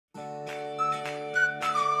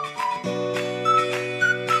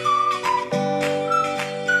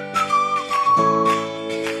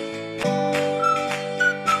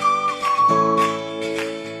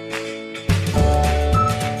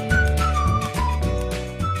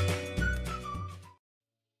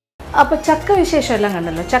അപ്പോൾ ചക്ക വിശേഷം എല്ലാം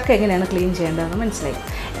കണ്ടല്ലോ. ചക്ക എങ്ങനെയാണ് ക്ലീൻ ചെയ്യേണ്ടതെന്ന് മനസ്സിലായി.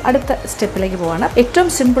 അടുത്ത സ്റ്റെപ്പിലേക്ക് പോവാണ്. ഏറ്റവും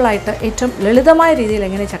സിമ്പിളായിട്ട് ഏറ്റവും ലളിതമായ രീതിയിൽ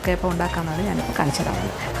എങ്ങനെ ചക്കയപ്പം ഉണ്ടാക്കാമെന്നാണ് ഞാനിപ്പോൾ കാണിച്ചു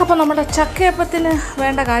തരാറുള്ളത്. അപ്പോൾ നമ്മുടെ ചക്കയപ്പത്തിന്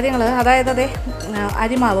വേണ്ട കാര്യങ്ങൾ, അതായത്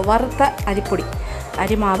അരിമാവ്, വറുത്ത അരിപ്പൊടി,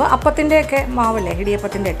 അരിമാവ്, അപ്പത്തിൻ്റെയൊക്കെ മാവല്ലേ,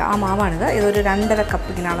 ഇടിയപ്പത്തിൻ്റെയൊക്കെ ആ മാവാണിത്. ഇതൊരു 2.5 കപ്പ്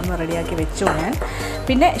ഇങ്ങനെ അളന്ന് റെഡിയാക്കി വെച്ചു ഞാൻ.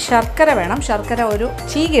 പിന്നെ ശർക്കര വേണം. ശർക്കര ഒരു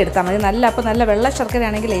ചീകി എടുത്താൽ മതി. അപ്പോൾ നല്ല വെള്ള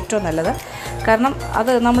ശർക്കരയാണെങ്കിൽ ഏറ്റവും നല്ലത്. കാരണം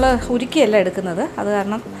അത് നമ്മൾ ഉരുക്കിയല്ല എടുക്കുന്നത്, അത്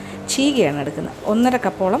കാരണം ചീകയാണ് എടുക്കുന്നത്. 1.5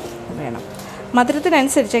 കപ്പോളം വേണം.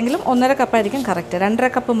 മധുരത്തിനനുസരിച്ചെങ്കിലും 1.5 കപ്പായിരിക്കും കറക്റ്റ്.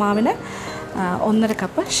 2.5 കപ്പ് മാവിന് 1.5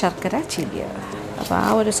 കപ്പ് ശർക്കര ചീകിയത്. അപ്പോൾ ആ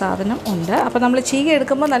ഒരു സാധനം ഉണ്ട്. അപ്പോൾ നമ്മൾ ചീക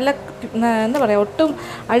എടുക്കുമ്പോൾ നല്ല എന്താ പറയുക, ഒട്ടും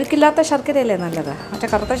അഴുക്കില്ലാത്ത ശർക്കരയല്ലേ നല്ലത്. മറ്റേ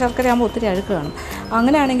കറുത്ത ശർക്കരയാകുമ്പോൾ ഒത്തിരി അഴുക്ക് കാണും.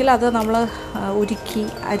 അങ്ങനെയാണെങ്കിൽ അത് നമ്മൾ ഉരുക്കി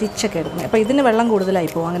അരിച്ചൊക്കെ എടുക്കണം. അപ്പോൾ ഇതിന് വെള്ളം കൂടുതലായി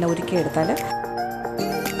പോകും അങ്ങനെ ഉരുക്കി എടുത്താൽ.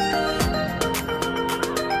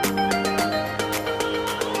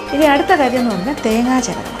 ഇനി അടുത്ത കാര്യം എന്ന് പറഞ്ഞാൽ തേങ്ങ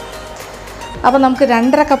ചിരകണം. അപ്പോൾ നമുക്ക്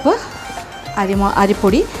 2.5 കപ്പ്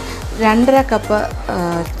അരിപ്പൊടി, 2.5 കപ്പ്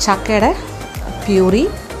ചക്കയുടെ പ്യൂറി,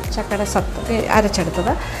 ചക്കയുടെ സത്ത്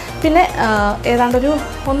അരച്ചെടുത്തത്, പിന്നെ ഏതാണ്ടൊരു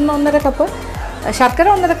 1.5 കപ്പ് ശർക്കര,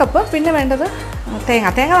 1.5 കപ്പ്, പിന്നെ വേണ്ടത്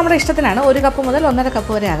തേങ്ങ നമ്മുടെ ഇഷ്ടത്തിനാണ്. 1 കപ്പ് മുതൽ 1.5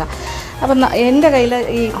 കപ്പ് വരെ ആകാം. അപ്പം എൻ്റെ കയ്യിൽ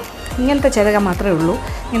ഇങ്ങനത്തെ ചിരക മാത്രമേ ഉള്ളൂ.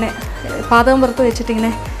 ഇങ്ങനെ പാദകം പുറത്ത് വെച്ചിട്ട്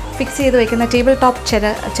ഇങ്ങനെ ഫിക്സ് ചെയ്ത് വയ്ക്കുന്ന ടേബിൾ ടോപ്പ്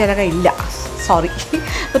ചിരക ഇല്ല, സോറി.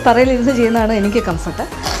 ഇപ്പോൾ തറയിലിരുന്ന് ചെയ്യുന്നതാണ് എനിക്ക് കംഫർട്ട്.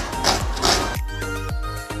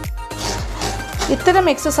 ഇത്തരം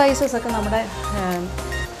എക്സസൈസസ് ഒക്കെ നമ്മുടെ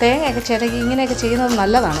തേങ്ങയൊക്കെ ചിരകി ഇങ്ങനെയൊക്കെ ചെയ്യുന്നത്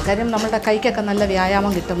നല്ലതാണ്. കാര്യം നമ്മുടെ കൈക്കൊക്കെ നല്ല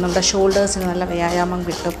വ്യായാമം കിട്ടും, നമ്മുടെ ഷോൾഡേഴ്സിന് നല്ല വ്യായാമം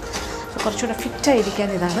കിട്ടും. കുറച്ചുകൂടെ ഫിറ്റായിരിക്കാൻ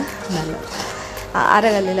ഇതാണ് നല്ലത്.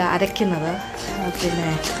 അരകല്ലിൽ അരയ്ക്കുന്നത്, പിന്നെ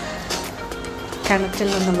കിണറ്റിൽ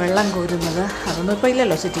നിന്നും വെള്ളം കോരുന്നത്, അതൊന്നും ഇപ്പോൾ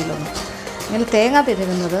ഇല്ലല്ലോ സിറ്റിയിലൊന്നും. ഇങ്ങനെ തേങ്ങ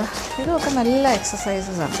തിരുകുന്നത്, ഇതൊക്കെ നല്ല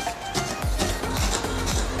എക്സസൈസസാണ്.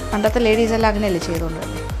 പണ്ടത്തെ ലേഡീസെല്ലാം അങ്ങനെയല്ലേ ചെയ്തുകൊണ്ട്.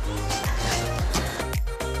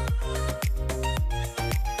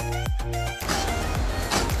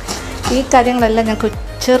 ഈ കാര്യങ്ങളെല്ലാം ഞങ്ങൾക്ക്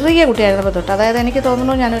ചെറിയ കുട്ടിയായിരുന്നപ്പോൾ തൊട്ട്, അതായത് എനിക്ക്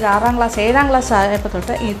തോന്നുന്നു ഞാനൊരു 6ാം ക്ലാസ് 7ാം ക്ലാസ് ആയപ്പോൾ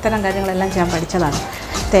തൊട്ട് ഇത്തരം കാര്യങ്ങളെല്ലാം ഞാൻ പഠിച്ചതാണ്.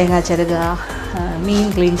 തേങ്ങ ചിരകുക, മീൻ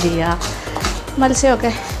ക്ലീൻ ചെയ്യുക,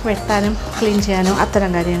 മത്സ്യമൊക്കെ വെട്ടാനും ക്ലീൻ ചെയ്യാനും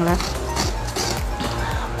അത്തരം കാര്യങ്ങൾ.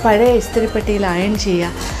 പഴയ ഇസ്തിരിപ്പെട്ടിയിൽ അയൺ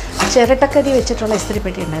ചെയ്യുക, ചിരട്ടക്കരി വെച്ചിട്ടുള്ള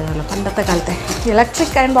ഇസ്തിരിപ്പെട്ടി ഉണ്ടായിരുന്നല്ലോ പണ്ടത്തെ കാലത്തെ,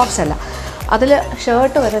 ഇലക്ട്രിക് അയൺ ബോക്സ് അല്ല, അതിൽ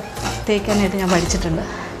ഷർട്ട് വരെ തേക്കാനായിട്ട് ഞാൻ പഠിച്ചിട്ടുണ്ട്.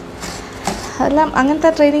 അതെല്ലാം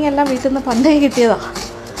അങ്ങനത്തെ ട്രെയിനിങ് എല്ലാം വീട്ടിൽ നിന്ന് പണ്ടേ കിട്ടിയതാണ്.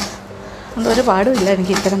 അതൊരു പാടുമില്ല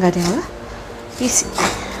എനിക്ക് ഇത്തരം കാര്യങ്ങൾ, ഈസി.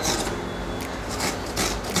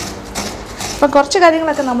 അപ്പം കുറച്ച്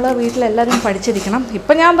കാര്യങ്ങളൊക്കെ നമ്മൾ വീട്ടിലെല്ലാവരും പഠിച്ചിരിക്കണം.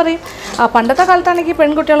 ഇപ്പം ഞാൻ പറയും, പണ്ടത്തെ കാലത്താണെങ്കിൽ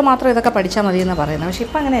പെൺകുട്ടികൾ മാത്രം ഇതൊക്കെ പഠിച്ചാൽ മതി എന്ന് പറയുന്നത്. പക്ഷേ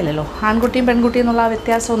ഇപ്പം അങ്ങനെയല്ലല്ലോ. ആൺകുട്ടിയും പെൺകുട്ടിയും എന്നുള്ള ആ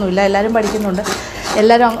വ്യത്യാസമൊന്നുമില്ല, എല്ലാവരും പഠിക്കുന്നുണ്ട്.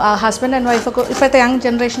 എല്ലാവരും ഹസ്ബൻഡ് ആൻഡ് വൈഫൊക്കെ ഇപ്പോഴത്തെ യങ്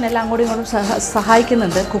ജനറേഷൻ എല്ലാം അങ്ങോട്ടും ഇങ്ങോട്ടും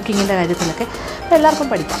സഹായിക്കുന്നുണ്ട് കുക്കിങ്ങിൻ്റെ കാര്യത്തിലൊക്കെ. അപ്പോൾ എല്ലാവർക്കും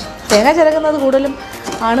പഠിക്കാം. തേങ്ങ ചിരകുന്നത് കൂടുതലും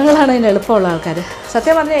ആണുങ്ങളാണ് അതിന് എളുപ്പമുള്ള ആൾക്കാർ.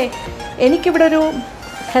 സത്യം പറഞ്ഞാൽ എനിക്കിവിടെ ഒരു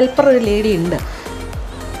ഹെൽപ്പർ, ഒരു ലേഡി ഉണ്ട്,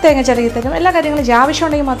 തേങ്ങ ചിരകി തരും. എല്ലാ കാര്യങ്ങളും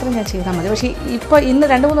ആവശ്യമുണ്ടെങ്കിൽ മാത്രം ഞാൻ ചെയ്താൽ മതി. പക്ഷേ ഇപ്പോൾ ഇന്ന്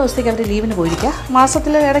 2-3 ദിവസത്തേക്ക് അവർ ലീവിന് പോയിരിക്കുക.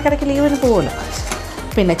 മാസത്തിൽ ഇടയ്ക്കിടയ്ക്ക് ലീവിന് പോകുമല്ലോ.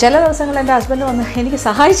 പിന്നെ ചില ദിവസങ്ങൾ എൻ്റെ ഹസ്ബൻഡ് വന്ന് എനിക്ക്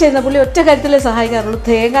സഹായിച്ചു തരുന്ന, പുള്ളി ഒറ്റ കാര്യത്തിലേ സഹായിക്കാറുള്ളൂ,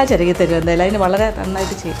 തേങ്ങ ചിരകി തരും. എന്തായാലും അതിന് വളരെ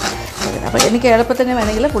നന്നായിട്ട് ചെയ്യും. അപ്പോൾ എനിക്ക് എളുപ്പത്തിന്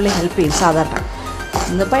വേണമെങ്കിൽ പുള്ളി ഹെൽപ്പ് ചെയ്യും സാധാരണ.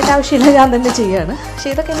 ഇന്നിപ്പോൾ അതിൻ്റെ ആവശ്യമില്ല, ഞാൻ തന്നെ ചെയ്യുകയാണ്. പക്ഷേ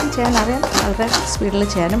ഇതൊക്കെ എനിക്ക് ചെയ്യാൻ അറിയാം, വളരെ സ്പീഡിൽ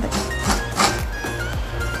ചെയ്യാനും പറ്റും.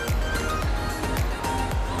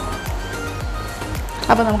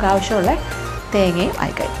 അപ്പോൾ നമുക്ക് ആവശ്യമുള്ള തേങ്ങയും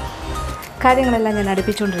ആയിക്കഴിഞ്ഞു. കാര്യങ്ങളെല്ലാം ഞാൻ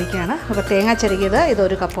അടുപ്പിച്ചുകൊണ്ടിരിക്കുകയാണ്. അപ്പോൾ തേങ്ങ ചിരകിയത് ഇത്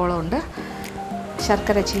 1 കപ്പോളം ഉണ്ട്,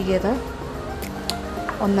 ശർക്കര ചീകിയത്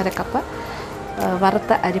 1.5 കപ്പ്,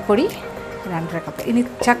 വറുത്ത അരിപ്പൊടി 2.5 കപ്പ്. ഇനി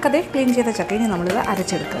ചക്കതെ ക്ലീൻ ചെയ്ത ചക്ക ഇനി നമ്മളിത്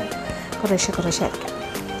അരച്ചെടുക്കുക. കുറേശ്ശെ അരയ്ക്കാം.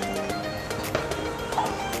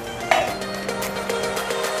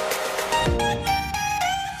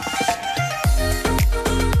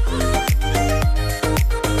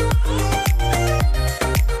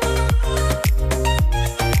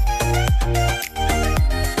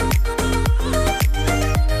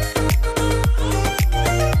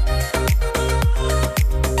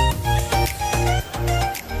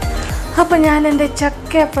 അപ്പോൾ ഞാൻ എൻ്റെ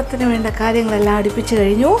ചക്കയപ്പത്തിന് വേണ്ട കാര്യങ്ങളെല്ലാം അടുപ്പിച്ച്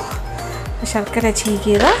കഴിഞ്ഞു. ശർക്കര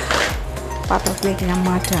ചീകിയത് പാത്രത്തിലേക്ക് ഞാൻ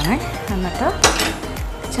മാറ്റുകയാണ്. എന്നിട്ട്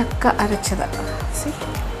ചക്ക അരച്ചത്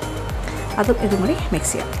അതും ഇതും കൂടി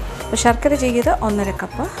മിക്സ് ചെയ്യാം. അപ്പോൾ ശർക്കര ചീകിയത് 1.5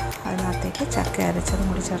 കപ്പ്, അതിനകത്തേക്ക് ചക്ക അരച്ചതും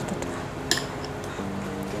കൂടി ചേർത്തിട്ട്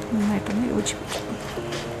നന്നായിട്ടൊന്ന് യോജിപ്പിക്കാം.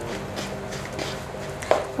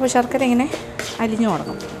 അപ്പോൾ ശർക്കര ഇങ്ങനെ അലിഞ്ഞു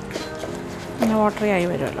തുടങ്ങും, ഇങ്ങനെ വാട്ടറി ആയി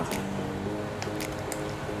വരുമല്ലോ.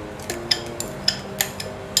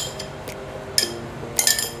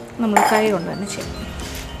 നമ്മൾ കൈ കൊണ്ട് തന്നെ ചെയ്യും.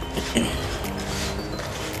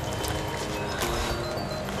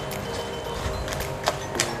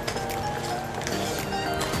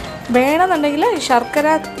 വേണമെന്നുണ്ടെങ്കിൽ ശർക്കര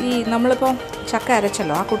ഈ നമ്മളിപ്പോൾ ചക്ക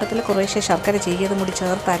അരച്ചല്ലോ ആ കൂട്ടത്തിൽ കുറേശ്ശെ ശർക്കര ചെയ്തതും കൂടി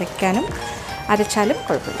ചേർത്ത് അരച്ചാലും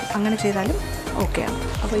കുഴപ്പമില്ല, അങ്ങനെ ചെയ്താലും ഓക്കെയാണ്.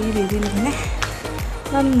 അപ്പോൾ ഈ രീതിയിൽ ഇങ്ങനെ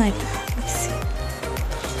നന്നായിട്ട് മിക്സ് ചെയ്യും.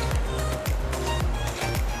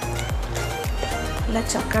 നല്ല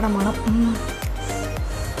ചക്കയുടെ മണം,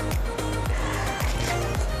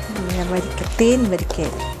 തേൻ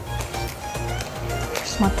വരിക്കയായിരുന്നു,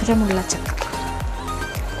 മധുരമുള്ള ചക്ക.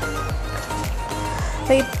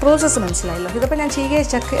 ഈ പ്രോസസ്സ് മനസ്സിലായല്ലോ. ഇതിപ്പോൾ ഞാൻ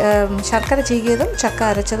ശർക്കര ചീകിയതും ചക്ക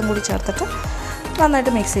അരച്ചതും കൂടി ചേർത്തിട്ട്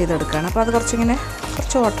നന്നായിട്ട് മിക്സ് ചെയ്തെടുക്കുകയാണ്. അപ്പോൾ അത്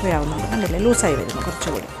കുറച്ച് വാട്ടറി ആവുന്നുണ്ട്, കണ്ടില്ലേ, ലൂസായി വരുന്നു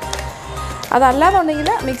കുറച്ചുകൂടി. അതല്ലാന്നുണ്ടെങ്കിൽ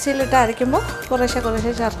മിക്സിയിലിട്ട് അരയ്ക്കുമ്പോൾ കുറേശ്ശെ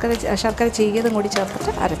ശർക്കര ചീകിയതും കൂടി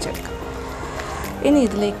ചേർത്തിട്ട് അരച്ചെടുക്കാം. ഇനി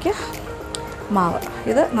ഇതിലേക്ക് മാവ്,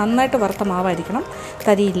 ഇത് നന്നായിട്ട് വറുത്ത മാവായിരിക്കണം,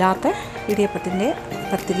 തരിയില്ലാത്ത ഇടിയപ്പത്തിൻ്റെ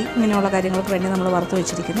പത്തിരി ഇങ്ങനെയുള്ള കാര്യങ്ങൾക്ക് വേണ്ടി നമ്മൾ വറുത്ത്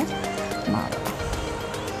വെച്ചിരിക്കുന്ന മാവ്.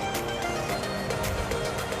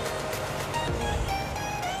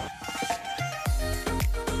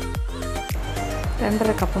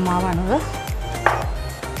 രണ്ടര കപ്പ് മാവാണിത്.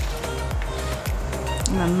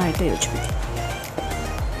 നന്നായിട്ട് യോജിപ്പിക്കും.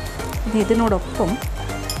 ഇനി ഇതിനോടൊപ്പം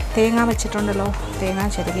തേങ്ങ വെച്ചിട്ടുണ്ടല്ലോ, തേങ്ങ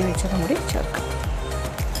ചിരകി വെച്ചതും കൂടി ചേർക്കാം.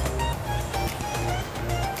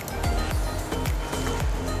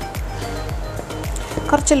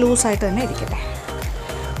 കുറച്ച് ലൂസായിട്ട് തന്നെ ഇരിക്കട്ടെ,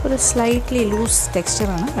 ഒരു സ്ലൈറ്റ്ലി ലൂസ്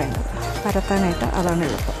ടെക്സ്ചറാണ് വേണ്ടത് പരത്താനായിട്ട്, അതാണ്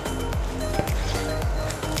എളുപ്പം.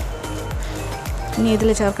 ഇനി ഇതിൽ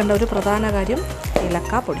ചേർക്കേണ്ട ഒരു പ്രധാന കാര്യം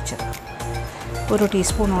ഏലക്ക പൊടിച്ചത്, 1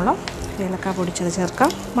 ടീസ്പൂണോളം ഏലക്ക പൊടിച്ചത്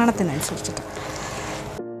ചേർക്കാം, മണത്തിനനുസരിച്ചിട്ട്.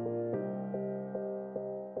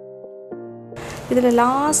 ഇതിൽ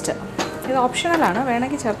ലാസ്റ്റ്, ഇത് ഓപ്ഷണലാണ്,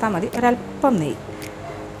 വേണമെങ്കിൽ ചേർത്താൽ മതി, ഒരല്പം നെയ്യ്,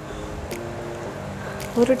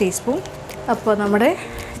 1 ടീസ്പൂൺ. അപ്പോൾ നമ്മുടെ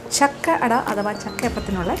ചക്ക അട അഥവാ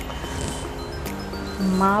ചക്കയപ്പത്തിനുള്ള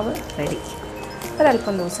മാവ് റെഡി.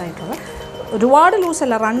 ഒരല്പം ലൂസായിട്ടുള്ള, ഒരുപാട്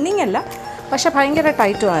ലൂസല്ല, റണ്ണിങ് അല്ല, പക്ഷെ ഭയങ്കര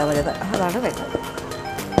ടൈറ്റും ആവരുത്, അതാണ് വേണ്ടത്.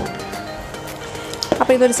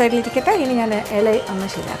 അപ്പോൾ ഇതൊരു സൈഡിലിരിക്കട്ടെ. ഇനി ഞാൻ ഇല ഒന്ന്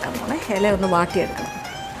ശരിയാക്കാൻ പോകണേ, ഇല ഒന്ന് വാട്ടിയെടുക്കണം.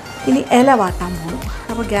 ഇനി ഇല വാട്ടാൻ പോകും.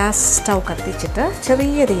 അപ്പോൾ ഗ്യാസ് സ്റ്റൗ കത്തിച്ചിട്ട്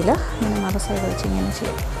ചെറിയ തീയിൽ ഇങ്ങനെ മറുസൈഡ് വെച്ച് ഇങ്ങനെ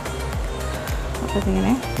ചെയ്യും. അപ്പോൾ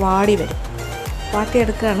ഇതിങ്ങനെ വാടി വരും,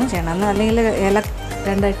 വാട്ടിയെടുക്കുകയാണ് ചെയ്യണം. എന്നാൽ അല്ലെങ്കിൽ ഇല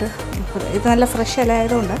രണ്ടായിട്ട്, ഇത് നല്ല ഫ്രഷ് ഇല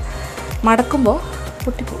ആയതുകൊണ്ട് മടക്കുമ്പോൾ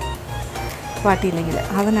പൊട്ടിപ്പോവും വാട്ടിയില്ലെങ്കിൽ,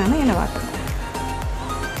 അതിനാണ് ഇങ്ങനെ വാട്ടുന്നത്.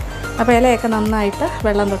 അപ്പോൾ ഇലയൊക്കെ നന്നായിട്ട്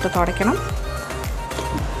വെള്ളം തൊട്ട് തുടയ്ക്കണം.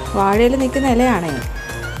 വാഴയിൽ നിൽക്കുന്ന ഇലയാണേ,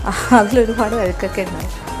 അതിലൊരുപാട് അഴുക്കൊക്കെ ഉണ്ടാവും.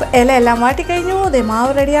 അപ്പോൾ ഇലയെല്ലാം വാട്ടിക്കഴിഞ്ഞു, ദേ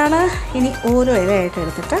മാവ് റെഡിയാണ്. ഇനി ഓരോ ഇലയായിട്ട്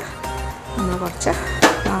എടുത്തിട്ട് നമ്മൾ കുറച്ച്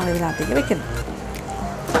മാവ് ഇതിനകത്തേക്ക് വെക്കുന്നു.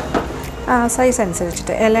 സൈസ്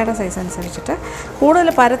അനുസരിച്ചിട്ട്, ഇലയുടെ സൈസ് അനുസരിച്ചിട്ട് കൂടുതൽ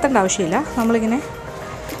പരത്തേണ്ട ആവശ്യമില്ല. നമ്മളിങ്ങനെ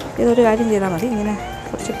ഇതൊരു കാര്യം ചെയ്താൽ മതി, ഇങ്ങനെ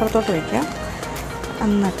കുറച്ച് ഇപ്പുറത്തോട്ട് വയ്ക്കാം,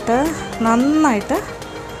 എന്നിട്ട് നന്നായിട്ട്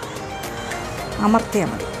അമർത്തിയാൽ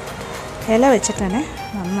മതി. ഇല വെച്ചിട്ട് തന്നെ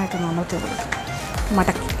നന്നായിട്ട് അമർത്തി കൊടുക്കും,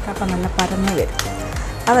 മടക്കി. അപ്പം നല്ല പരന്ന് വരും.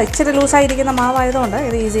 അത് ഇച്ചിരി ലൂസായിരിക്കുന്ന മാവായതുകൊണ്ട്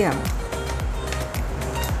ഇത് ഈസിയാണ്.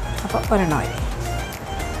 അപ്പോൾ ഒരെണ്ണമായി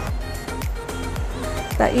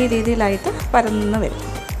ഈ രീതിയിലായിട്ട് പരന്ന് വരും,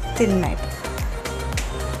 തിന്നായിട്ട്.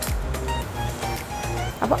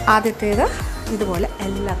 അപ്പോൾ ആദ്യത്തേത് ഇതുപോലെ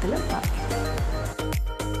എല്ലാത്തിലും നിറയ്ക്കും.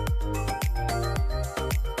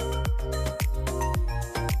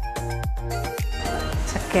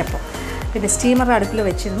 ചക്കയപ്പം പിന്നെ സ്റ്റീമർ അടുപ്പിൽ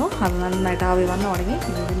വെച്ചിരുന്നു, അത് നന്നായിട്ട് ആവി വന്ന് തുടങ്ങി.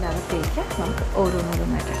 ഇതിൻ്റെ അകത്തേക്ക് നമുക്ക്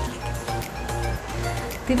ഓരോന്നോരോന്നായിട്ട് ഇട്ടിരിക്കാം,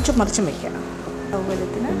 തിരിച്ചും മറിച്ചും വയ്ക്കാം,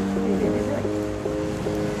 സൗകര്യത്തിന് രീതിയിൽ വയ്ക്കാം.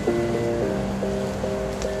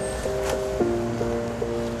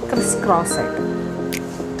 ക്രോസ് ആയിട്ട്.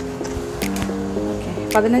 ഓക്കെ,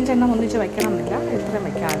 15 എണ്ണം ഒന്നിച്ച് വയ്ക്കണം എന്നില്ല, ഇത്രയും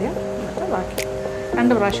വയ്ക്കാം ആദ്യം, എന്നിട്ട് ബാക്കി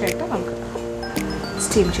 2 പ്രാവശ്യമായിട്ട് നമുക്ക്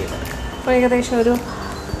സ്റ്റീം ചെയ്തെടുക്കാം. അപ്പോൾ ഏകദേശം ഒരു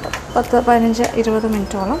 10, 15, 20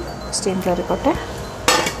 മിനിറ്റോളം സ്റ്റീം കയറിക്കോട്ടെ.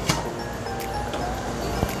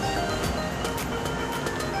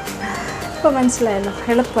 ഇപ്പോൾ മനസ്സിലായല്ലോ,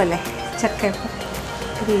 എളുപ്പമല്ലേ ചക്കയപ്പം?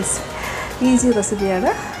 ഇത് ഈസി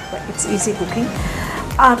റെസിപ്പിയാണ്, ഇറ്റ്സ് ഈസി കുക്കിംഗ്,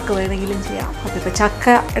 ആർക്ക് വേണമെങ്കിലും ചെയ്യാം. അപ്പോൾ ഇപ്പോൾ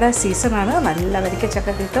ചക്കയുടെ സീസണാണ്, നല്ല വരിക്ക ചക്ക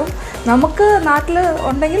കിട്ടും. നമുക്ക് നാട്ടിൽ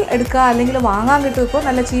ഉണ്ടെങ്കിൽ എടുക്കുക, അല്ലെങ്കിൽ വാങ്ങാൻ കിട്ടും. ഇപ്പോൾ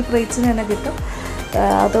നല്ല ചീപ്പ് റേറ്റ്സിന് തന്നെ കിട്ടും.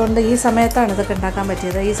 അതുകൊണ്ട് ഈ സമയത്താണ് ഇതൊക്കെ ഉണ്ടാക്കാൻ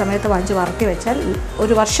പറ്റിയത്. ഈ സമയത്ത് വാങ്ങിച്ച് വറട്ടി വെച്ചാൽ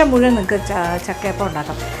ഒരു വർഷം മുഴുവൻ നിങ്ങൾക്ക് ചക്കയപ്പം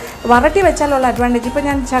ഉണ്ടാക്കാം. വറട്ടി വെച്ചാലുള്ള അഡ്വാൻറ്റേജ്, ഇപ്പോൾ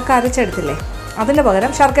ഞാൻ ചക്ക അരച്ചെടുത്തില്ലേ, അതിന്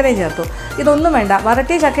പകരം ശർക്കരയും ചേർത്തു. ഇതൊന്നും വേണ്ട,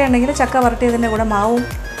 വറട്ടിയ ചക്ക ഉണ്ടെങ്കിൽ ചക്ക വറട്ടിയതിൻ്റെ കൂടെ മാവും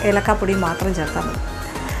ഏലക്കാപ്പൊടിയും മാത്രം ചേർത്താൽ മതി.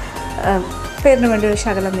 പേരിന് വേണ്ടി ഒരു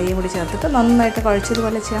ശകലം നെയ്യും കൂടി ചേർത്തിട്ട് നന്നായിട്ട്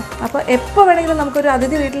കുഴച്ചതുപോലെ ചെയ്യാം. അപ്പോൾ എപ്പോൾ വേണമെങ്കിലും നമുക്കൊരു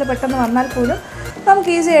അതിഥി വീട്ടിൽ പെട്ടെന്ന് വന്നാൽ പോലും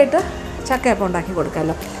നമുക്ക് ഈസി ആയിട്ട് ചക്കയപ്പം ഉണ്ടാക്കി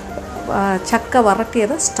കൊടുക്കാമല്ലോ. ചക്ക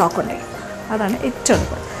വറട്ടിയത് സ്റ്റോക്ക് ഉണ്ടെങ്കിൽ, അതാണ് ഏറ്റവും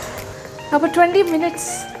എളുപ്പം. അപ്പോൾ 20 minutes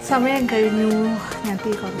സമയം കഴിഞ്ഞു. ഞാൻ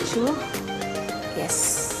തീ കുറച്ചു. യെസ്,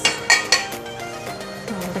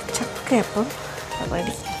 നമ്മുടെ ചക്കയപ്പം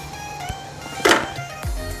റെഡി.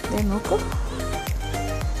 നോക്കൂ,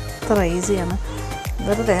 ഇത്ര ഈസിയാണ്.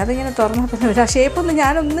 വെറുതെ അതിങ്ങനെ തുറന്നാൽ തന്നെ വരും. ആ ഷേപ്പൊന്നും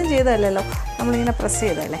ഞാനൊന്നും ചെയ്തതല്ലല്ലോ, നമ്മളിങ്ങനെ പ്രസ്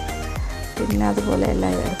ചെയ്തല്ലേ. പിന്നെ അതുപോലെ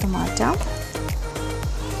എല്ലാം എടുത്ത് മാറ്റാം.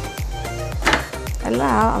 എല്ലാം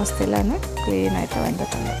ആ അവസ്ഥയിൽ തന്നെ ക്ലീനായിട്ട്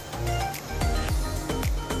വെന്തിട്ടുണ്ട്.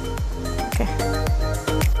 ഓക്കെ,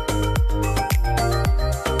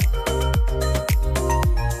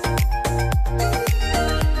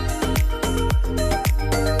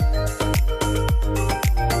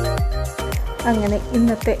 അങ്ങനെ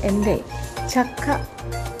ഇന്നത്തെ എൻ്റെ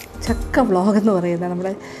ചക്ക വ്ളോഗെന്ന് പറയുന്നത്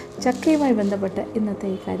നമ്മുടെ ചക്കയുമായി ബന്ധപ്പെട്ട് ഇന്നത്തെ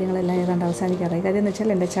ഈ കാര്യങ്ങളെല്ലാം ഏതാണ്ട് അവസാനിക്കാറായി. കാര്യം എന്ന്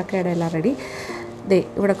വെച്ചാൽ എൻ്റെ ചക്കയുടെ എല്ലാം റെഡി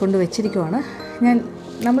ഇവിടെ കൊണ്ട് വെച്ചിരിക്കുവാണ്.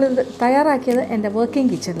 നമ്മളിത് തയ്യാറാക്കിയത് എൻ്റെ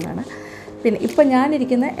വർക്കിംഗ് കിച്ചണിലാണ്. പിന്നെ ഇപ്പം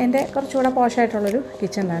ഞാനിരിക്കുന്ന എൻ്റെ കുറച്ചുകൂടെ പോഷായിട്ടുള്ളൊരു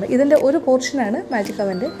കിച്ചണിലാണ്. ഇതിൻ്റെ ഒരു പോർഷനാണ് മാജിക്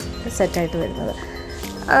അവൻ്റെ സെറ്റായിട്ട് വരുന്നത്.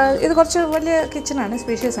 ഇത് കുറച്ച് വലിയ കിച്ചണാണ്,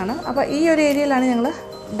 സ്പേഷ്യസാണ്. അപ്പോൾ ഈ ഒരു ഏരിയയിലാണ് ഞങ്ങൾ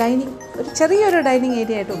ചെറിയൊരു ഡൈനിങ്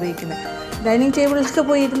ഏരിയ ആയിട്ട് ഉപയോഗിക്കുന്നത്. ഡൈനിങ് ടേബിളിലൊക്കെ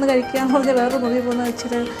പോയി ഇരുന്ന് കഴിക്കുക എന്ന് പറഞ്ഞാൽ വേറെ മുറി പോകുന്നത്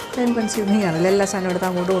ഇച്ചിരി ടൈം കൺസ്യൂമിങ് ആണല്ലോ. എല്ലാ സാധനം എടുത്ത്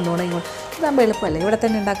അങ്ങോട്ട് കൊണ്ടുപോകണം ഇങ്ങോട്ട്. ഇതാകുമ്പോൾ എളുപ്പമല്ലേ, ഇവിടെ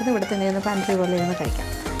തന്നെ ഉണ്ടാക്കുന്നത്, ഇവിടെ തന്നെ ഇരുന്ന് പാൻട്രി പോലെ ഇരുന്ന് കഴിക്കാം.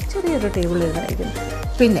 ചെറിയൊരു ടേബിളിൽ ഇരുന്ന് കഴിക്കുന്നു.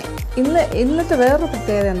 പിന്നെ ഇന്നത്തെ വേറൊരു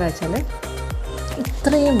പ്രത്യേകത എന്താ വെച്ചാൽ,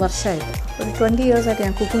 ഇത്രയും വർഷമായിട്ട് ഒരു 20 yearsആയിട്ട്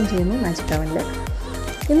ഞാൻ കുക്കിംഗ് ചെയ്യുന്നു മാജിക് അവനിൽ.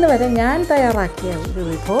 ഇന്ന് വരെ ഞാൻ തയ്യാറാക്കിയ ഒരു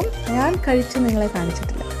വിഭവം ഞാൻ കഴിച്ച് നിങ്ങളെ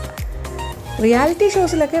കാണിച്ചിട്ടില്ല. റിയാലിറ്റി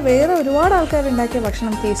ഷോസിലൊക്കെ വേറെ ഒരുപാട് ആൾക്കാർ ഉണ്ടാക്കിയ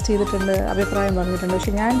ഭക്ഷണം ടേസ്റ്റ് ചെയ്തിട്ടുണ്ട്, അഭിപ്രായം പറഞ്ഞിട്ടുണ്ട്.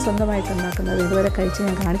 പക്ഷേ ഞാൻ സ്വന്തമായിട്ട് ഉണ്ടാക്കുന്നത് ഇതുവരെ കഴിച്ച്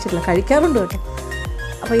ഞാൻ കാണിച്ചിട്ടില്ല. കഴിക്കാറുണ്ട് കേട്ടോ.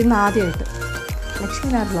 അപ്പോൾ ഇന്ന് ആദ്യമായിട്ട് ലക്ഷ്മി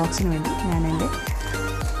നായർ വ്ളോഗ്സിന് വേണ്ടി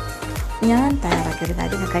ഞാൻ തയ്യാറാക്കിയൊരു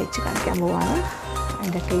കാര്യം ഞാൻ കഴിച്ച് കാണിക്കാൻ പോവാണ്.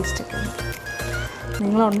 അതിൻ്റെ ടേസ്റ്റൊക്കെ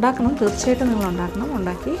നിങ്ങളുണ്ടാക്കണം, തീർച്ചയായിട്ടും നിങ്ങളുണ്ടാക്കണം.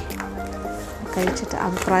 ഉണ്ടാക്കി കഴിച്ചിട്ട്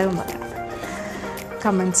അഭിപ്രായവും പറയണം,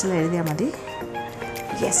 കമൻസിൽ എഴുതിയാൽ മതി.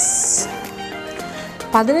 യെസ്,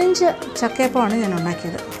 15 ചക്കയപ്പമാണ് ഞാൻ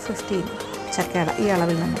ഉണ്ടാക്കിയത്. 15 ചക്കയുടെ ഈ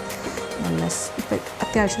അളവിൽ നിന്ന്. നല്ല ഇപ്പം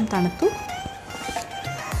അത്യാവശ്യം തണുത്തു.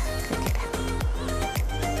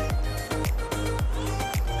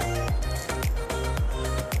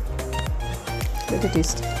 ഒരു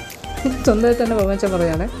ടേസ്റ്റ് സ്വന്തമായിട്ട് തന്നെ പമച്ച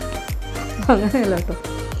പറയുകയാണെ, അങ്ങനെയല്ല കേട്ടോ,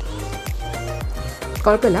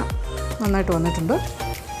 കുഴപ്പമില്ല, നന്നായിട്ട് വന്നിട്ടുണ്ട്.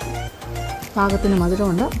 പാകത്തിന്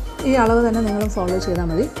മധുരമുണ്ട്. ഈ അളവ് തന്നെ നിങ്ങളും ഫോളോ ചെയ്താൽ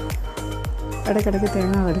മതി. ഇടയ്ക്കിടയ്ക്ക്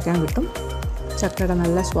തേങ്ങ കടിക്കാൻ കിട്ടും. ചക്കയുടെ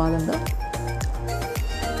നല്ല സ്വാദുണ്ട്.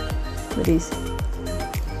 Very easy.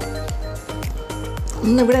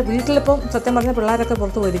 ഇന്നിവിടെ വീട്ടിലിപ്പം സത്യം പറഞ്ഞ പിള്ളേരൊക്കെ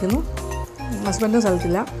പുറത്ത് പോയിരിക്കുന്നു. ഹസ്ബൻഡും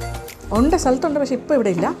സ്ഥലത്തുണ്ട്, പക്ഷേ ഇപ്പോൾ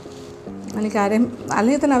ഇവിടെ ഇല്ല. എനിക്കാരെയും,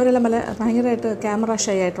 അല്ലെങ്കിൽ തന്നെ അവരെല്ലാം ഭയങ്കരമായിട്ട് ക്യാമറ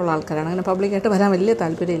ഷൈ ആയിട്ടുള്ള ആൾക്കാരാണ്. അങ്ങനെ പബ്ലിക്കായിട്ട് വരാൻ വലിയ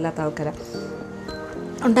താല്പര്യമില്ലാത്ത ആൾക്കാരാണ്.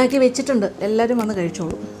 ഉണ്ടാക്കി വെച്ചിട്ടുണ്ട്, എല്ലാവരും വന്ന്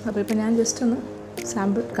കഴിച്ചോളൂ. അപ്പോൾ ഇപ്പോൾ ഞാൻ ജസ്റ്റ് ഒന്ന്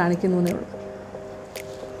സാമ്പിൾ കാണിക്കുന്നേ ഉള്ളൂ.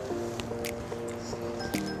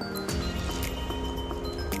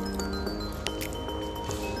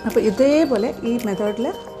 അപ്പോൾ ഇതേപോലെ ഈ മെത്തേഡിൽ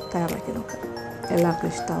തയ്യാറാക്കി നോക്കുക. എല്ലാവർക്കും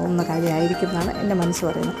ഇഷ്ടമാവുന്ന കാര്യമായിരിക്കും എന്നാണ് എൻ്റെ മനസ്സ്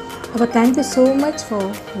പറയുന്നത്. അപ്പോൾ thank you so much for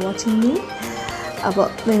watching me. അപ്പോൾ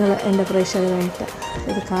നിങ്ങൾ എൻ്റെ പ്രേക്ഷകരായിട്ട്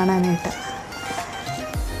ഇത് കാണാനായിട്ട്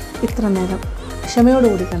ഇത്ര നേരം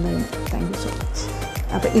ക്ഷമയോടുകൂടി കണ്ടതിന് താങ്ക് യു സോ മച്ച്.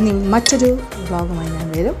 അപ്പോൾ ഇനി മറ്റൊരു വ്ളോഗുമായി ഞാൻ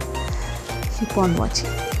വരും. Keep on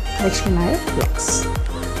watching Lakshmi Nair vlogs.